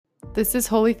This is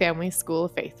Holy Family School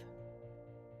of Faith.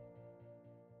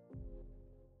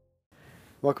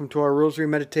 Welcome to our Rosary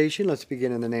Meditation. Let's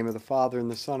begin in the name of the Father,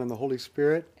 and the Son, and the Holy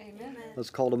Spirit. Amen. Let's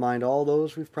call to mind all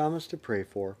those we've promised to pray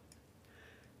for.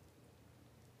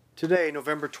 Today,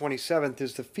 November 27th,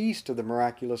 is the feast of the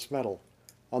Miraculous Medal.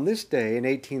 On this day, in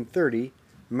 1830,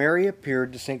 Mary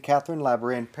appeared to St. Catherine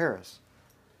Labouré in Paris.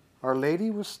 Our Lady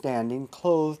was standing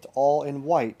clothed all in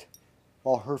white,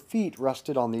 while her feet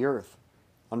rested on the earth.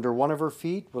 Under one of her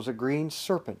feet was a green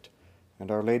serpent,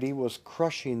 and Our Lady was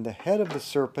crushing the head of the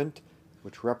serpent,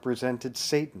 which represented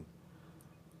Satan.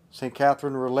 St.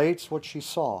 Catherine relates what she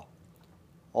saw.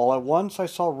 All at once I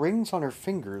saw rings on her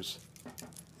fingers,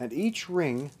 and each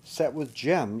ring set with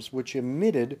gems which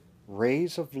emitted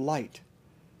rays of light.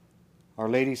 Our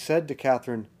Lady said to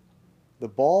Catherine, "The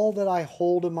ball that I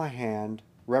hold in my hand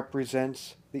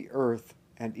represents the earth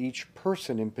and each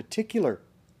person in particular."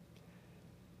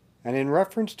 And in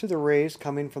reference to the rays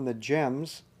coming from the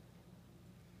gems,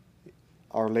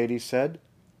 Our Lady said,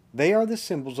 "They are the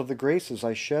symbols of the graces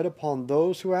I shed upon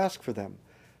those who ask for them.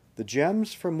 The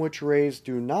gems from which rays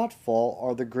do not fall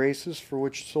are the graces for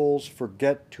which souls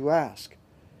forget to ask."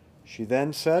 She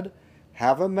then said,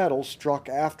 "Have a medal struck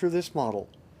after this model.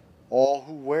 All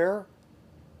who wear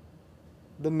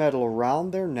the medal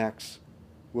around their necks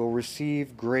will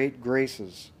receive great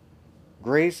graces.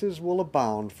 Graces will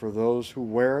abound for those who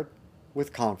wear it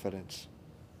with confidence."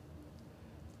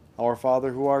 Our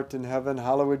Father who art in heaven,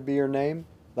 hallowed be your name.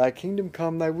 Thy kingdom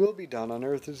come, thy will be done on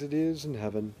earth as it is in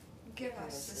heaven. Give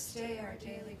us this day our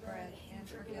daily bread, and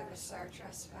forgive us our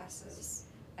trespasses,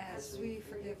 as we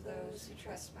forgive those who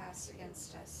trespass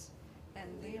against us. And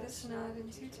lead us not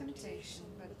into temptation,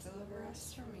 but deliver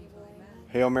us from evil. Amen.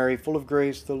 Hail Mary, full of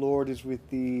grace, the Lord is with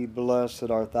thee.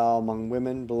 Blessed art thou among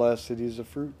women, blessed is the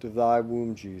fruit of thy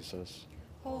womb, Jesus.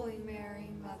 Holy Mary,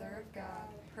 Mother of God,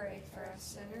 pray for us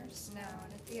sinners, now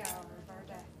and at the hour of our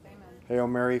death. Amen. Hail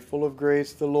Mary, full of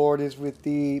grace, the Lord is with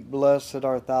thee. Blessed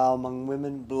art thou among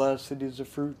women, blessed is the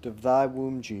fruit of thy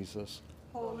womb, Jesus.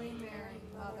 Holy Mary,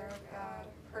 Mother of God,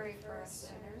 pray for us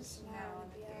sinners, now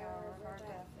and at the hour of our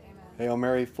death. Amen. Hail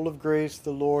Mary, full of grace,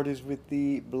 the Lord is with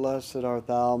thee. Blessed art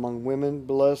thou among women,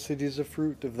 blessed is the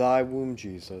fruit of thy womb,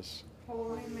 Jesus.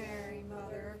 Holy Mary,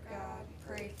 Mother of God,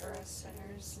 pray for us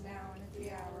sinners, now and at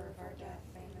the hour of our death.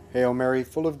 Amen. Hail Mary,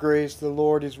 full of grace, the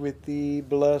Lord is with thee.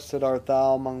 Blessed art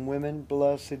thou among women,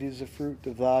 blessed is the fruit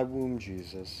of thy womb,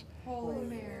 Jesus. Holy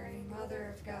Mary,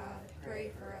 Mother of God, pray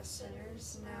for us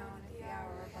sinners, now and at the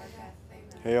hour of our death.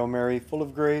 Amen. Hail Mary, full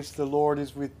of grace, the Lord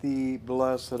is with thee.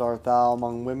 Blessed art thou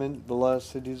among women,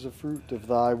 blessed is the fruit of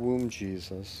thy womb,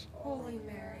 Jesus. Holy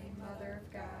Mary, Mother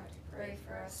of God, pray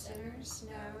for us sinners,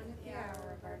 now and at the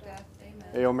hour of our death.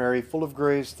 Amen. Hail Mary, full of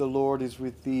grace, the Lord is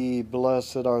with thee.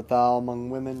 Blessed art thou among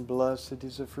women, blessed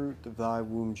is the fruit of thy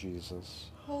womb, Jesus.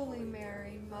 Holy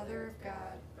Mary, Mother of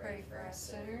God, pray for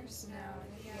us sinners, now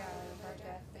and at the hour of our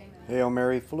death. Amen. Hail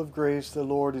Mary, full of grace, the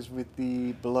Lord is with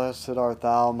thee. Blessed art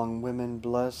thou among women,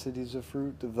 blessed is the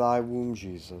fruit of thy womb,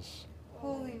 Jesus.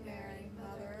 Holy Mary,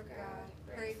 Mother of God,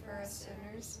 pray for us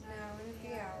sinners, now and at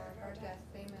the hour of our death.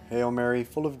 Amen. Hail Mary,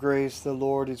 full of grace, the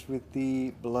Lord is with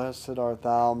thee. Blessed art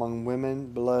thou among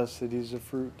women, blessed is the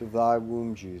fruit of thy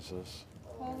womb, Jesus.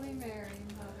 Holy Mary,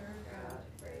 Mother of God,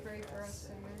 pray for us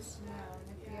sinners, now and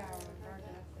at the hour of our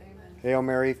death. Amen. Hail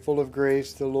Mary, full of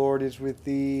grace, the Lord is with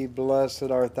thee. Blessed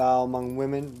art thou among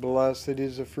women, blessed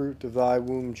is the fruit of thy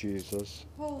womb, Jesus.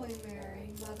 Holy Mary,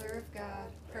 Mother of God,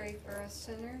 pray for us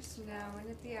sinners, now and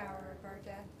at the hour of our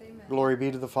death. Amen. Glory be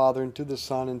to the Father, and to the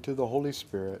Son, and to the Holy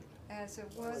Spirit. As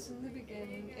it was in the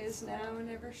beginning, is now, and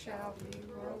ever shall be,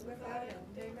 world without end.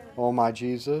 Amen. O my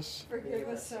Jesus, Forgive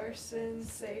us our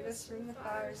sins, save us from the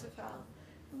fires of hell.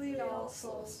 Lead all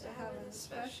souls to heaven,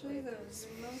 especially those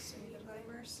who most need of thy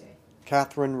mercy.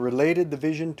 Catherine related the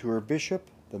vision to her bishop.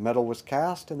 The medal was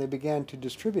cast, and they began to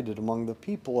distribute it among the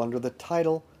people under the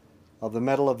title of the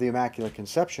Medal of the Immaculate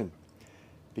Conception,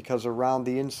 because around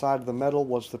the inside of the medal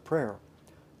was the prayer,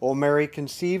 "O Mary,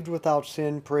 conceived without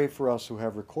sin, pray for us who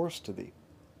have recourse to thee."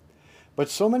 But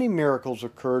so many miracles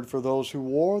occurred for those who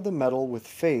wore the medal with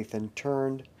faith and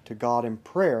turned to God in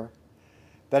prayer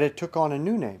that it took on a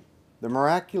new name, the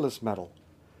Miraculous Medal.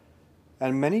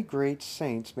 And many great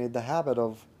saints made the habit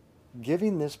of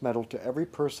giving this medal to every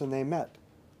person they met,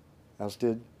 as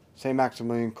did St.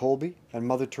 Maximilian Kolbe and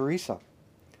Mother Teresa.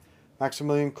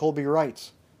 Maximilian Kolbe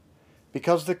writes,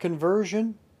 "Because the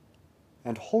conversion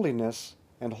and holiness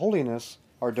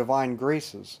are divine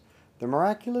graces, the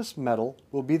miraculous medal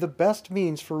will be the best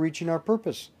means for reaching our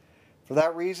purpose. For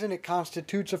that reason, it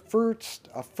constitutes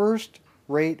a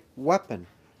first-rate weapon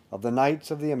of the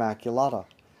Knights of the Immaculata.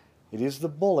 It is the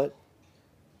bullet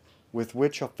with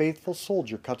which a faithful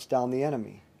soldier cuts down the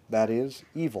enemy, that is,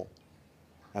 evil,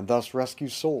 and thus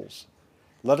rescues souls.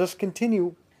 Let us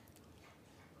contribute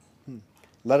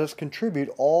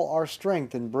all our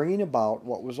strength in bringing about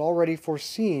what was already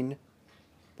foreseen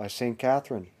by St.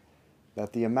 Catherine,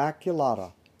 that the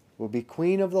Immaculata will be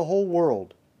queen of the whole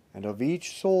world, and of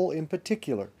each soul in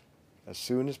particular, as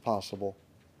soon as possible.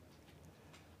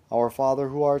 Our Father,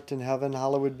 who art in heaven,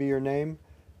 hallowed be your name.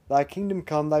 Thy kingdom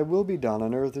come, thy will be done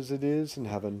on earth as it is in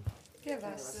heaven. Give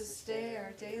us this day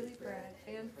our daily bread,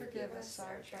 and forgive us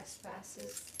our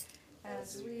trespasses,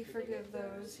 as we forgive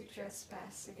those who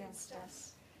trespass against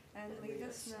us. And lead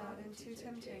us not into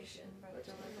temptation, but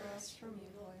deliver us from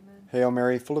evil. Amen. Hail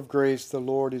Mary, full of grace, the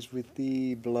Lord is with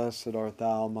thee. Blessed art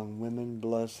thou among women.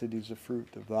 Blessed is the fruit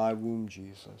of thy womb,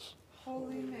 Jesus.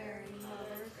 Holy Mary,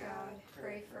 Mother of God,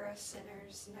 pray for us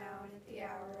sinners, now and at the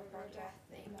hour of our death.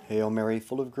 Amen. Hail Mary,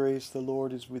 full of grace, the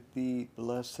Lord is with thee.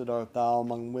 Blessed art thou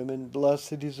among women.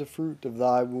 Blessed is the fruit of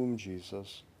thy womb,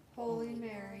 Jesus. Holy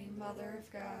Mary, Mother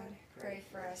of God, pray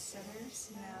for us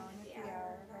sinners, now and at the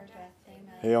hour of our death.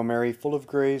 Amen. Hail Mary, full of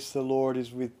grace, the Lord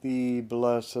is with thee.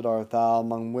 Blessed art thou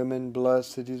among women.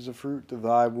 Blessed is the fruit of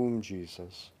thy womb,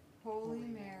 Jesus. Holy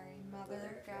Mary,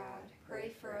 Mother of God,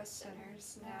 pray for us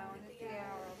sinners, now and at the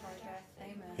hour of our death.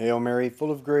 Amen. Hail Mary,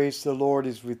 full of grace, the Lord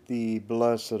is with thee.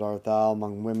 Blessed art thou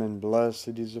among women.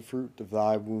 Blessed is the fruit of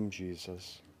thy womb,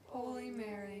 Jesus. Holy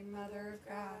Mary, Mother of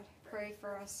God, pray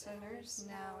for us sinners,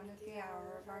 now and at the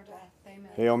hour of our death.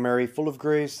 Amen. Hail Mary, full of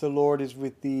grace, the Lord is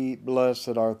with thee.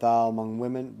 Blessed art thou among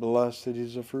women. Blessed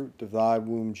is the fruit of thy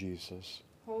womb, Jesus.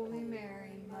 Holy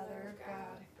Mary, Mother of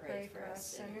God, pray for us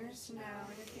sinners, now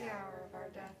and at the hour of our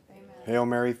death. Amen. Hail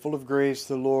Mary, full of grace,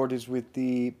 the Lord is with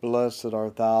thee. Blessed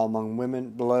art thou among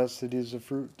women. Blessed is the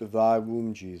fruit of thy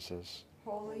womb, Jesus.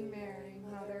 Holy Mary,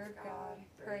 Mother of God,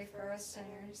 pray for us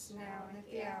sinners, now and at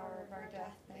the hour of our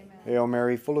death. Amen. Hail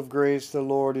Mary, full of grace, the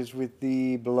Lord is with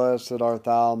thee. Blessed art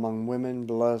thou among women.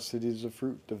 Blessed is the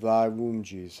fruit of thy womb,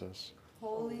 Jesus.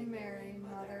 Holy Mary,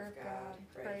 Mother of God,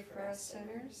 pray for us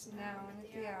sinners, now and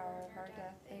at the hour of our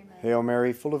death. Amen. Hail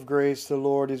Mary, full of grace, the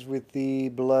Lord is with thee.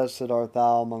 Blessed art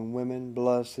thou among women.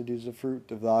 Blessed is the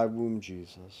fruit of thy womb,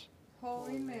 Jesus.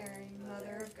 Holy Mary,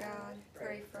 Mother of God,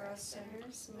 pray for us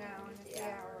sinners, now and at the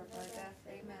hour of our death.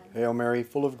 Amen. Hail Mary,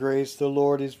 full of grace, the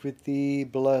Lord is with thee.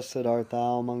 Blessed art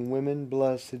thou among women.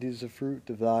 Blessed is the fruit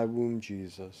of thy womb,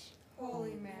 Jesus.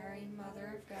 Holy Mary,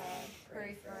 Mother of God,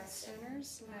 pray for us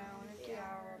sinners, now and at the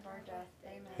hour of our death.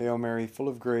 Amen. Hail Mary, full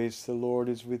of grace, the Lord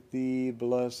is with thee.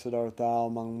 Blessed art thou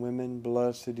among women.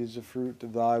 Blessed is the fruit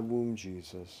of thy womb,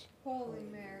 Jesus. Holy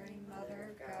Mary,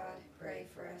 Mother of God, pray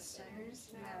for us sinners,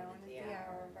 now and at the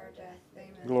hour of our death.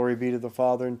 Amen. Glory be to the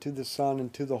Father, and to the Son,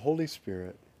 and to the Holy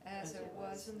Spirit. As it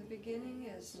was in the beginning,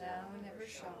 is now, and ever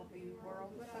shall be,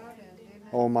 world without end. Amen.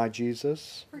 O my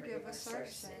Jesus, Forgive us our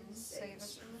sins, save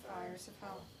us from the fires of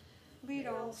hell. Lead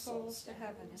all souls to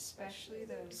heaven, especially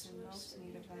those in most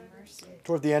need of thy mercy.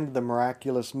 toward the end of the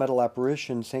Miraculous Medal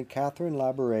apparition, St. Catherine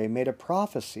Labouré made a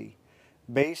prophecy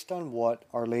based on what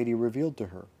Our Lady revealed to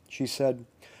her. She said,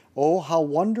 "Oh, how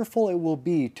wonderful it will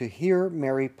be to hear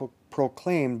Mary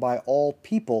proclaimed by all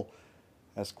people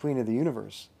as Queen of the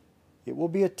universe. It will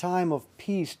be a time of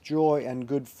peace, joy, and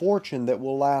good fortune that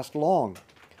will last long.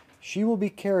 She will be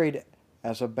carried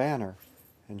as a banner,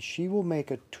 and she will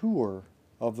make a tour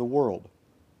of the world."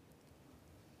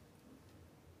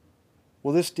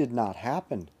 Well, this did not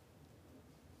happen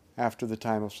after the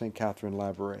time of St. Catherine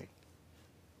Labouré.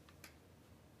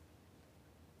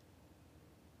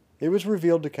 It was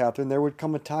revealed to Catherine there would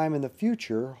come a time in the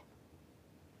future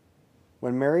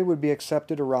when Mary would be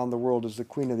accepted around the world as the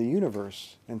Queen of the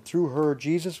universe, and through her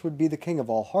Jesus would be the King of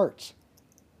all hearts.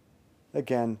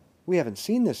 Again, we haven't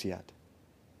seen this yet.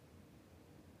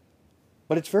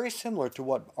 But it's very similar to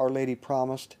what Our Lady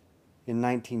promised in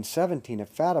 1917 at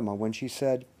Fatima when she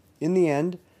said, "In the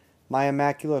end, my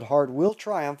Immaculate Heart will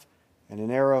triumph, and an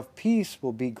era of peace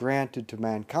will be granted to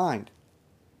mankind."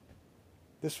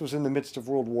 This was in the midst of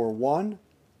World War I,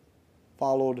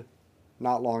 followed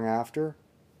not long after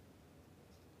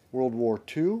World War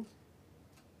II,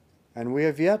 and we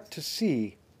have yet to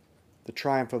see the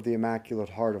triumph of the Immaculate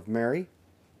Heart of Mary.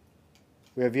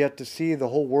 We have yet to see the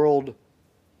whole world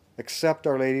accept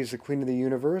Our Lady as the Queen of the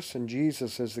universe and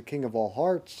Jesus as the King of all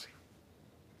hearts.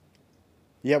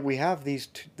 Yet we have this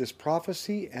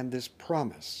prophecy and this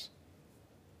promise.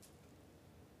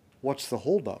 What's the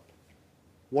holdup?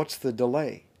 What's the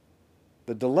delay?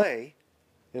 The delay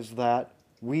is that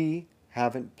we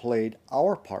haven't played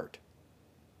our part.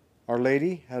 Our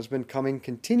Lady has been coming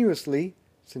continuously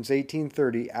since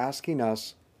 1830 asking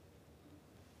us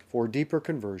for deeper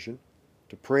conversion,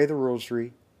 to pray the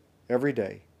rosary every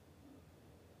day,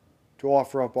 to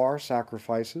offer up our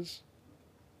sacrifices,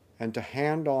 and to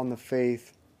hand on the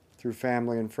faith through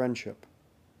family and friendship.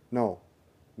 No,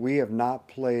 we have not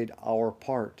played our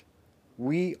part.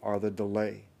 We are the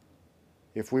delay.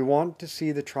 If we want to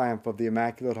see the triumph of the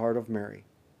Immaculate Heart of Mary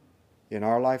in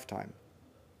our lifetime,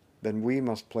 then we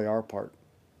must play our part.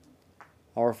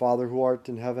 Our Father who art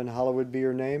in heaven, hallowed be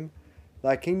your name.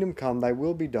 Thy kingdom come, thy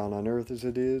will be done on earth as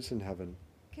it is in heaven.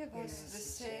 Give us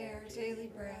this day our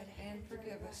daily bread, and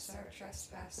forgive us our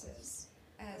trespasses,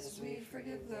 as we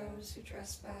forgive those who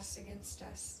trespass against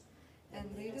us. And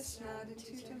lead us not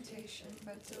into temptation,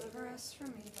 but deliver us from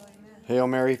evil. Amen. Hail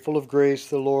Mary, full of grace,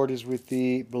 the Lord is with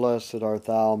thee. Blessed art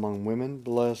thou among women.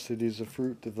 Blessed is the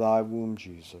fruit of thy womb,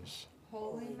 Jesus.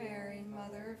 Holy Mary,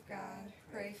 Mother of God,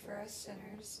 pray for us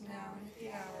sinners, now and at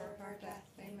the hour of our death.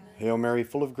 Amen. Hail Mary,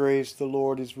 full of grace, the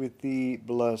Lord is with thee.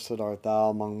 Blessed art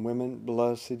thou among women.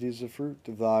 Blessed is the fruit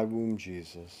of thy womb,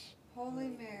 Jesus. Holy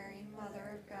Mary,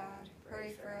 Mother of God,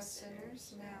 pray for us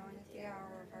sinners, now and at the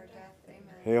hour of our death.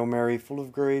 Amen. Hail Mary, full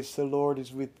of grace, the Lord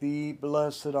is with thee.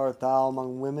 Blessed art thou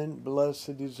among women.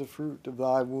 Blessed is the fruit of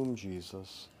thy womb,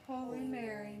 Jesus. Holy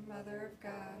Mary, Mother of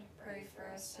God, pray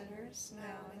for us sinners,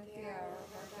 now and at the hour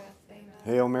of our death. Amen.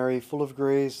 Hail Mary, full of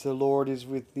grace, the Lord is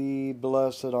with thee.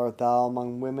 Blessed art thou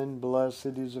among women.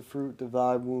 Blessed is the fruit of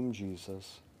thy womb,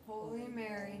 Jesus. Holy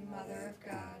Mary, Mother of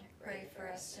God, pray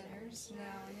for us sinners,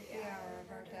 now and at the hour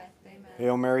of our death. Amen.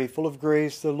 Hail Mary, full of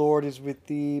grace, the Lord is with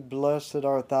thee. Blessed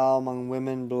art thou among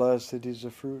women. Blessed is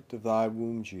the fruit of thy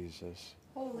womb, Jesus.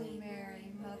 Holy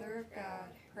Mary, Mother of God,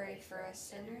 pray for us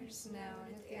sinners, now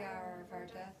and at the hour of our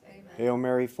death. Amen. Hail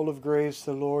Mary, full of grace,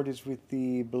 the Lord is with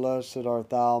thee. Blessed art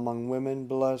thou among women.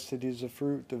 Blessed is the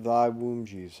fruit of thy womb,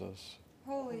 Jesus.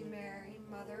 Holy Mary,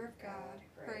 Mother of God,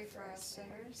 pray for us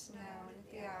sinners, now and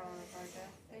at the hour of our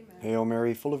death. Amen. Hail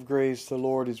Mary, full of grace, the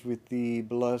Lord is with thee.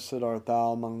 Blessed art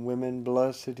thou among women.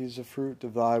 Blessed is the fruit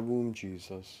of thy womb,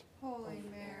 Jesus. Holy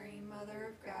Mary,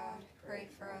 Mother of God, pray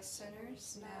for us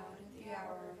sinners, now and at the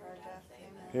hour of our death.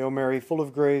 Amen. Hail Mary, full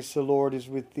of grace, the Lord is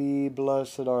with thee.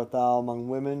 Blessed art thou among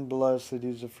women. Blessed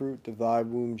is the fruit of thy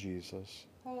womb, Jesus.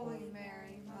 Holy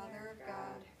Mary, Mother of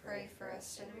God, pray for us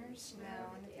sinners,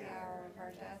 now and at the hour of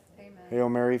our death. Amen. Hail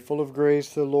Mary, full of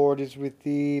grace, the Lord is with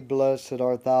thee. Blessed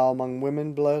art thou among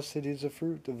women. Blessed is the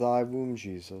fruit of thy womb,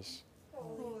 Jesus.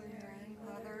 Holy Mary,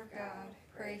 Mother of God,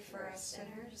 pray for us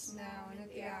sinners, now and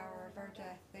at the hour of our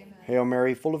death. Amen. Hail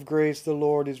Mary, full of grace, the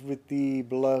Lord is with thee.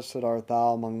 Blessed art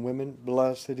thou among women.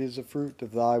 Blessed is the fruit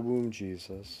of thy womb,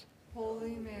 Jesus.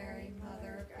 Holy Mary,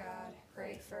 Mother of God,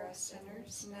 pray for us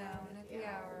sinners, now and at the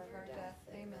hour of our death.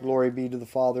 Amen. Glory be to the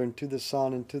Father, and to the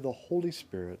Son, and to the Holy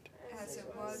Spirit. As it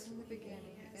was in the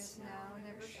beginning, is now, and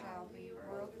ever shall be,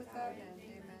 world without end.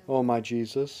 Amen. O my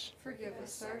Jesus, Forgive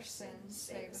us our sins,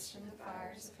 save us from the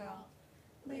fires of hell.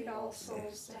 Lead all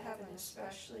souls to heaven,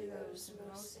 especially those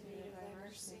who most need of thy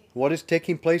mercy. what is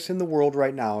taking place in the world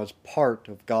right now is part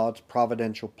of God's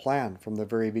providential plan from the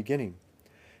very beginning.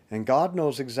 And God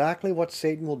knows exactly what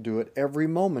Satan will do at every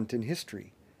moment in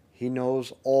history. He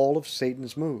knows all of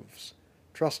Satan's moves.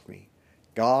 Trust me,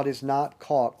 God is not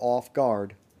caught off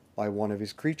guard by one of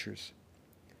his creatures.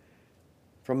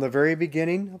 From the very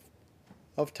beginning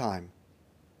of time,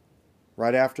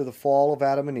 right after the fall of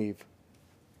Adam and Eve,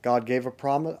 God gave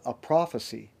a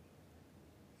prophecy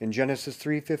in Genesis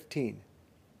 3:15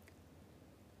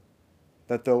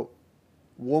 that the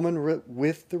woman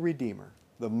with the Redeemer,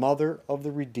 the mother of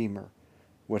the Redeemer,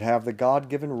 would have the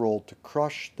God-given role to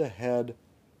crush the head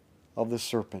of the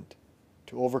serpent,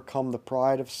 to overcome the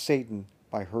pride of Satan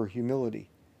by her humility.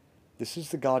 This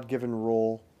is the God-given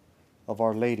role of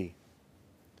Our Lady.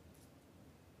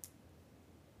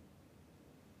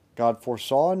 God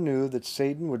foresaw and knew that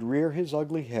Satan would rear his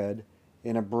ugly head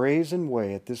in a brazen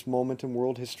way at this moment in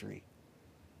world history.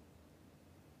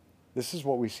 This is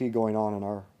what we see going on in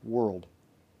our world.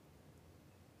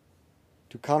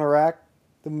 To counteract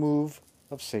the move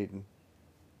of Satan,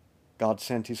 God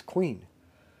sent his queen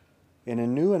in a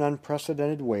new and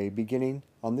unprecedented way beginning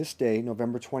on this day,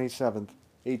 November 27th,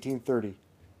 1830.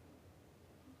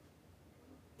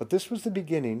 But this was the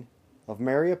beginning of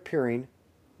Mary appearing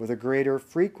with a greater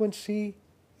frequency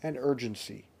and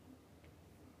urgency.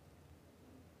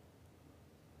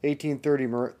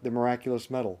 1830, the Miraculous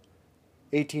Medal.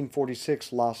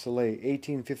 1846, La Soleil.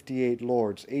 1858,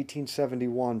 Lourdes.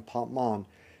 1871, Pontmain.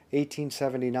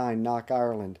 1879, Knock,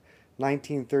 Ireland.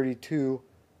 1932,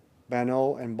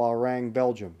 Banot and Barang,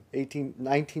 Belgium.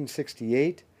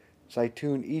 1968,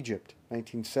 Zaitun, Egypt.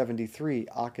 1973,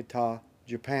 Akita,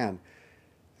 Japan.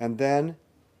 And then,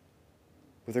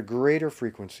 with a greater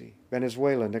frequency.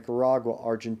 Venezuela, Nicaragua,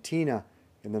 Argentina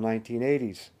in the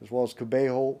 1980s, as well as Cuba,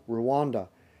 Rwanda,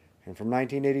 and from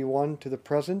 1981 to the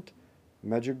present,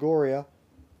 Medjugorje,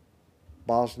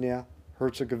 Bosnia,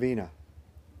 Herzegovina.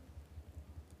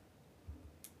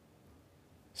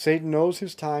 Satan knows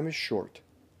his time is short,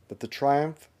 that the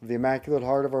triumph of the Immaculate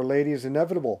Heart of Our Lady is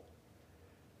inevitable.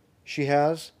 She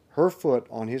has her foot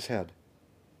on his head,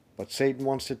 but Satan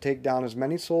wants to take down as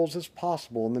many souls as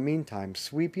possible in the meantime,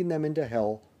 sweeping them into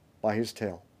hell by his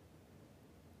tail.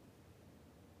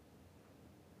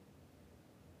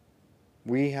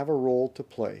 We have a role to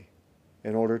play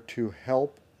in order to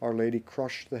help Our Lady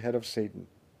crush the head of Satan.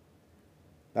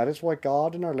 That is why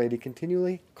God and Our Lady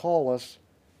continually call us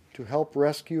to help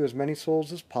rescue as many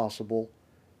souls as possible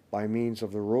by means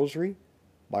of the Rosary,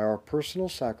 by our personal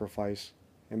sacrifice,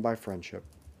 and by friendship.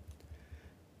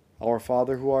 Our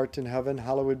Father who art in heaven,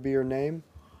 hallowed be your name.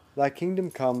 Thy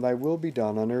kingdom come, thy will be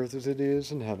done on earth as it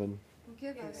is in heaven.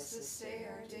 Give us this day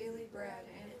our daily bread,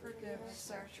 and forgive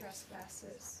us our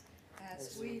trespasses,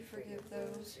 as we forgive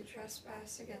those who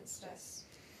trespass against us.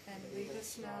 And lead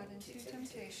us not into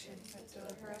temptation, but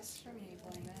deliver us from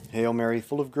evil. Amen. Hail Mary,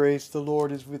 full of grace, the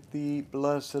Lord is with thee.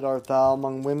 Blessed art thou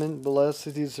among women,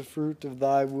 blessed is the fruit of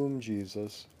thy womb,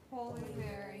 Jesus. Holy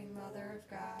Mary, Mother of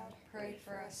God, pray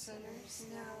for us sinners,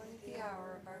 now and at the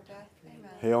hour of our death.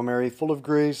 Amen. Hail Mary, full of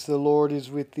grace, the Lord is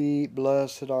with thee.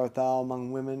 Blessed art thou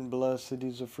among women, blessed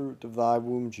is the fruit of thy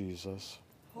womb, Jesus.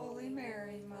 Holy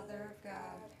Mary, Mother of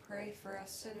God, pray for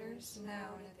us sinners,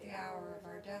 now and at the hour of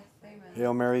our death. Amen.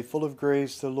 Hail Mary, full of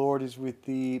grace, the Lord is with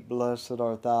thee. Blessed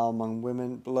art thou among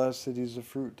women, blessed is the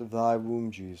fruit of thy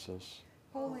womb, Jesus.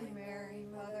 Holy Mary,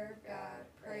 Mother of God,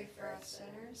 pray for us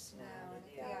sinners, now and at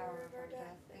the hour of our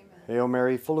death. Amen. Hail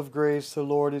Mary, full of grace, the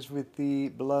Lord is with thee.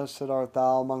 Blessed art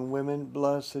thou among women,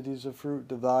 blessed is the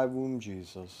fruit of thy womb,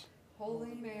 Jesus.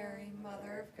 Holy Mary,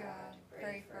 Mother of God,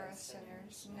 pray for us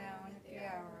sinners, now and at the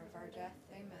hour of our death.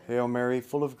 Amen. Hail Mary,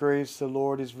 full of grace, the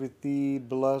Lord is with thee.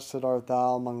 Blessed art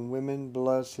thou among women,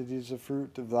 blessed is the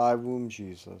fruit of thy womb,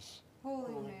 Jesus.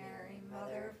 Holy Mary,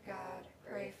 Mother of God,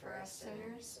 pray for us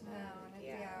sinners, now and at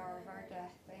the hour of our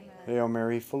death. Amen. Hail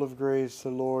Mary, full of grace, the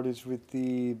Lord is with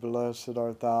thee. Blessed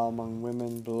art thou among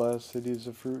women, blessed is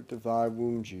the fruit of thy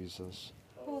womb, Jesus.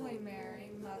 Holy Mary,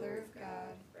 Mother of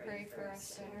God, pray for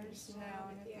us sinners, now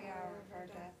and at the hour of our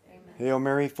death. Amen. Hail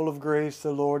Mary, full of grace,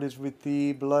 the Lord is with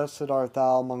thee. Blessed art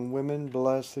thou among women,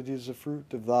 blessed is the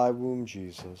fruit of thy womb,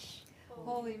 Jesus.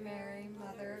 Holy Mary,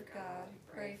 Mother of God,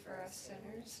 pray for us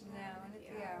sinners, now and at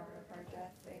the hour of our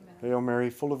death. Amen. Hail Mary,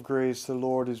 full of grace, the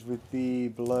Lord is with thee.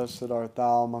 Blessed art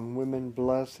thou among women,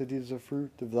 blessed is the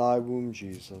fruit of thy womb,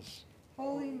 Jesus.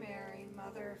 Holy Mary,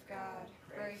 Mother of God,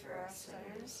 pray for us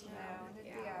sinners, now and at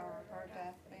the hour of our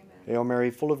death. Amen. Hail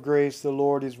Mary, full of grace, the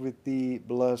Lord is with thee.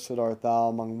 Blessed art thou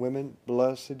among women,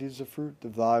 blessed is the fruit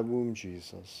of thy womb,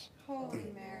 Jesus. Holy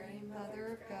Mary,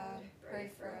 Mother of God, pray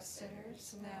for us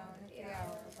sinners, now and at the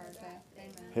hour of our death.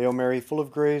 Amen. Hail Mary, full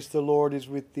of grace, the Lord is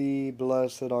with thee.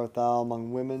 Blessed art thou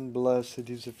among women, blessed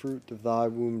is the fruit of thy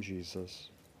womb, Jesus.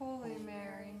 Holy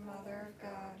Mary, Mother of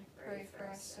God, pray for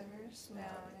us sinners, now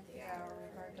and at the hour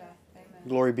of our death. Amen.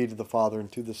 Glory be to the Father,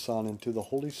 and to the Son, and to the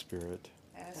Holy Spirit.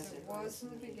 As it was in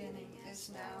the beginning, is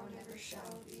now, and ever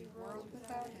shall be, world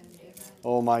without end. Amen.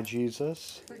 O my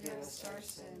Jesus, Forgive us our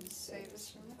sins, save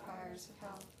us from the fires of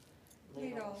hell.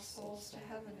 Lead all souls to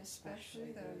heaven,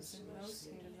 especially those in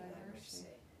most need of thy mercy.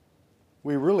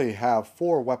 we really have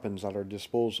 4 weapons at our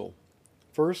disposal.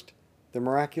 First, the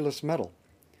Miraculous Medal.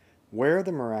 Wear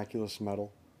the Miraculous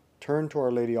Medal, turn to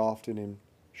Our Lady often in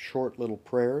short little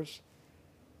prayers,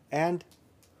 and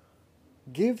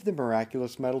give the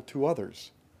Miraculous Medal to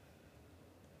others.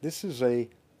 This is a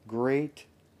great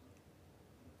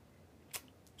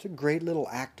little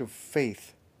act of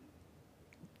faith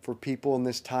for people in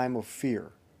this time of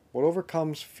fear. What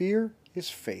overcomes fear is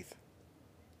faith.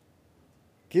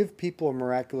 Give people a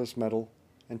Miraculous Medal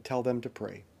and tell them to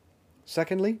pray.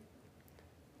 Secondly,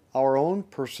 our own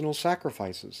personal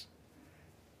sacrifices.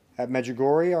 At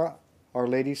Medjugorje, Our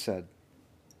Lady said,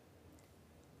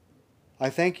 I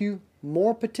thank you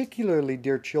more particularly,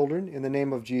 dear children, in the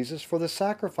name of Jesus, for the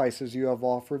sacrifices you have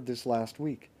offered this last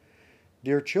week.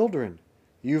 Dear children,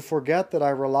 you forget that I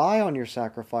rely on your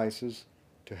sacrifices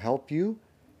to help you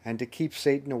and to keep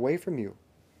Satan away from you.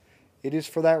 It is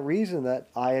for that reason that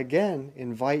I again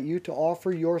invite you to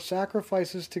offer your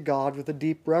sacrifices to God with a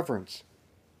deep reverence.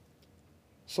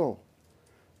 So,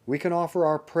 we can offer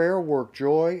our prayer work,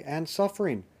 joy, and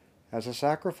suffering as a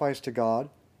sacrifice to God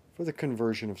for the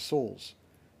conversion of souls.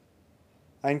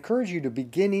 I encourage you to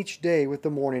begin each day with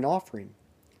the morning offering.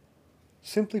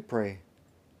 Simply pray,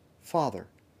 Father,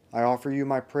 I offer you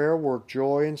my prayer, work,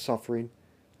 joy, and suffering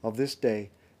of this day,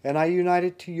 and I unite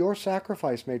it to your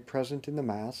sacrifice made present in the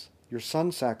Mass, your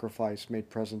Son's sacrifice made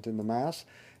present in the Mass,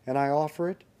 and I offer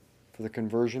it for the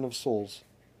conversion of souls.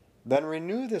 Then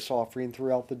renew this offering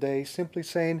throughout the day, simply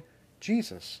saying,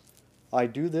 Jesus, I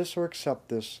do this or accept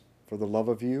this for the love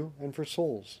of you and for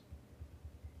souls.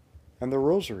 And the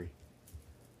Rosary.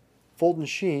 Fulton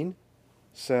Sheen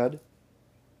said,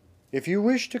 if you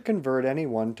wish to convert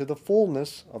anyone to the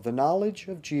fullness of the knowledge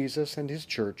of Jesus and his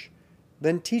church,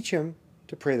 then teach him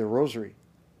to pray the Rosary.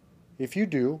 If you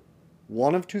do,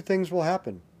 one of two things will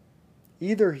happen.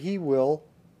 Either he will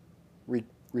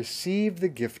receive the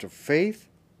gift of faith,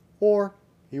 or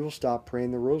he will stop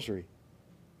praying the Rosary.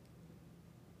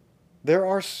 There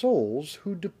are souls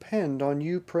who depend on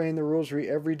you praying the Rosary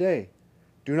every day.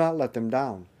 Do not let them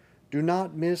down. Do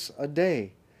not miss a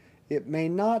day. It may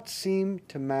not seem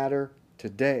to matter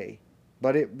today,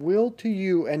 but it will to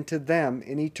you and to them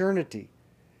in eternity.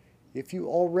 If you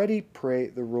already pray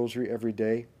the Rosary every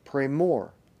day, pray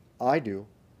more. I do.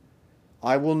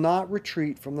 I will not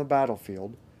retreat from the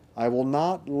battlefield. I will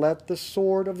not let the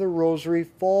sword of the Rosary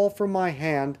fall from my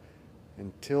hand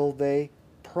until they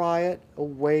pry it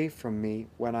away from me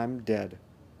when I'm dead.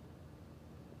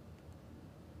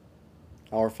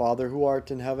 Our Father, who art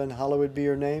in heaven, hallowed be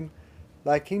your name.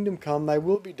 Thy kingdom come, thy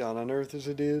will be done on earth as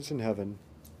it is in heaven.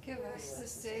 Give us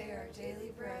this day our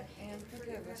daily bread, and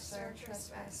forgive us our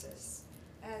trespasses,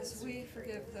 as we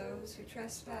forgive those who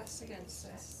trespass against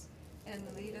us. And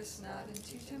lead us not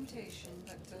into temptation,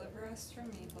 but deliver us from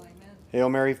evil. Amen. Hail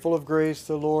Mary, full of grace,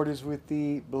 the Lord is with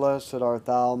thee. Blessed art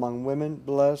thou among women.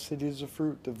 Blessed is the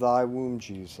fruit of thy womb,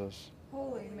 Jesus.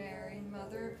 Holy Mary,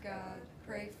 Mother of God,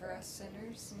 pray for us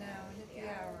sinners, now and at the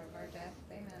hour of our death.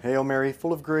 Amen. Hail Mary,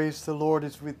 full of grace, the Lord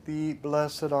is with thee.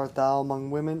 Blessed art thou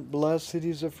among women. Blessed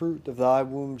is the fruit of thy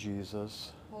womb,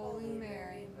 Jesus. Holy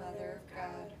Mary, Mother of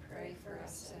God, pray for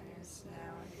us sinners,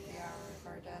 now and at the hour of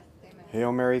our death. Amen.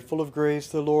 Hail Mary, full of grace,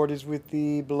 the Lord is with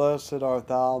thee. Blessed art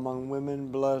thou among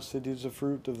women. Blessed is the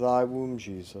fruit of thy womb,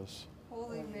 Jesus.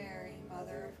 Holy Mary,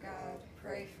 Mother of God,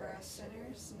 pray for us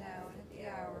sinners, now and at the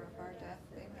hour of our death.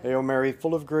 Amen. Hail Mary,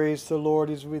 full of grace, the Lord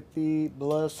is with thee.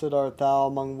 Blessed art thou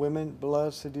among women.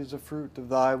 Blessed is the fruit of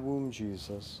thy womb,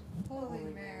 Jesus. Holy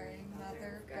Mary,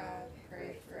 Mother of God,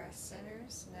 pray for us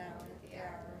sinners, now and at the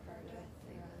hour of our death.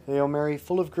 Amen. Hail Mary,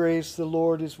 full of grace, the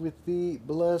Lord is with thee.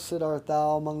 Blessed art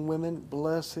thou among women.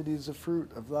 Blessed is the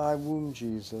fruit of thy womb,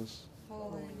 Jesus.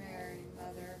 Holy Mary,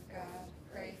 Mother of God,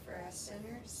 pray for us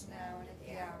sinners, now and at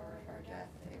the hour of our death.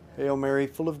 Amen. Hail Mary,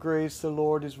 full of grace, the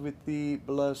Lord is with thee.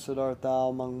 Blessed art thou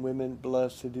among women.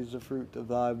 Blessed is the fruit of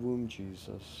thy womb,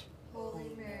 Jesus.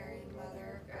 Holy Mary,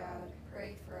 Mother of God,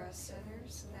 pray for us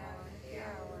sinners, now and at the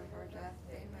hour of our death.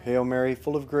 Amen. Hail Mary,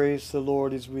 full of grace, the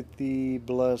Lord is with thee.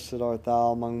 Blessed art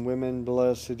thou among women.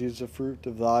 Blessed is the fruit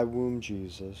of thy womb,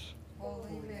 Jesus.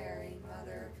 Holy Mary,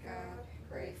 Mother of God,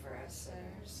 pray for us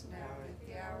sinners, now and at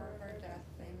the hour of our death.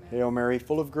 Amen. Hail Mary,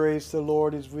 full of grace, the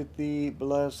Lord is with thee.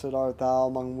 Blessed art thou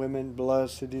among women.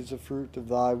 Blessed is the fruit of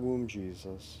thy womb,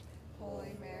 Jesus.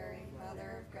 Holy Mary,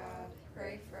 Mother of God,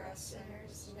 pray for us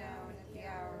sinners, now and at the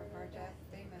hour of our death.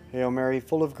 Amen. Hail Mary,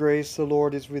 full of grace, the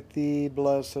Lord is with thee.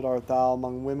 Blessed art thou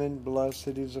among women. Blessed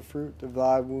is the fruit of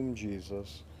thy womb,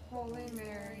 Jesus. Holy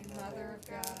Mary, Mother of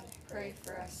God, pray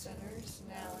for us sinners,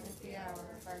 now and at the hour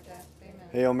of our death. Amen.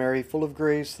 Hail Mary, full of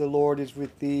grace, the Lord is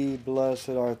with thee. Blessed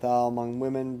art thou among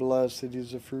women. Blessed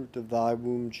is the fruit of thy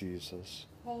womb, Jesus.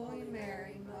 Holy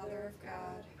Mary, Mother of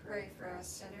God, pray for us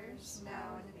sinners,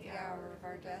 now and at the hour of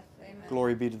our death. Amen.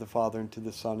 Glory be to the Father, and to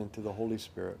the Son, and to the Holy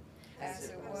Spirit. As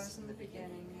it was in the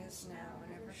beginning, is now,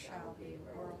 and ever shall be,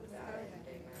 world without end.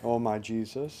 Amen. O my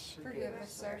Jesus, Forgive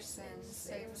us our sins,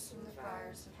 save us from the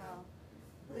fires of hell.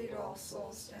 Lead all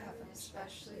souls to heaven,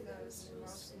 especially those in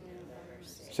most need of thy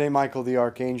mercy. Saint Michael the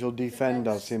Archangel, defend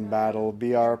us in battle.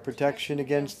 Be our protection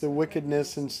against the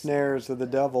wickedness and snares of the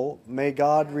devil. May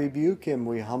God rebuke him,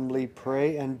 we humbly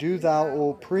pray. And do thou,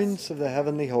 O Prince of the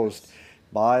heavenly host,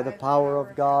 by the power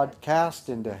of God, cast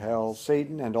into hell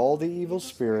Satan and all the evil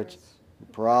spirits who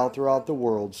prowl throughout the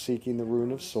world, seeking the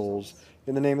ruin of souls.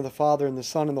 In the name of the Father, and the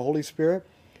Son, and the Holy Spirit.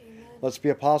 Amen. Let's be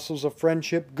apostles of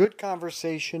friendship, good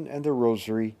conversation, and the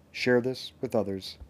Rosary. Share this with others.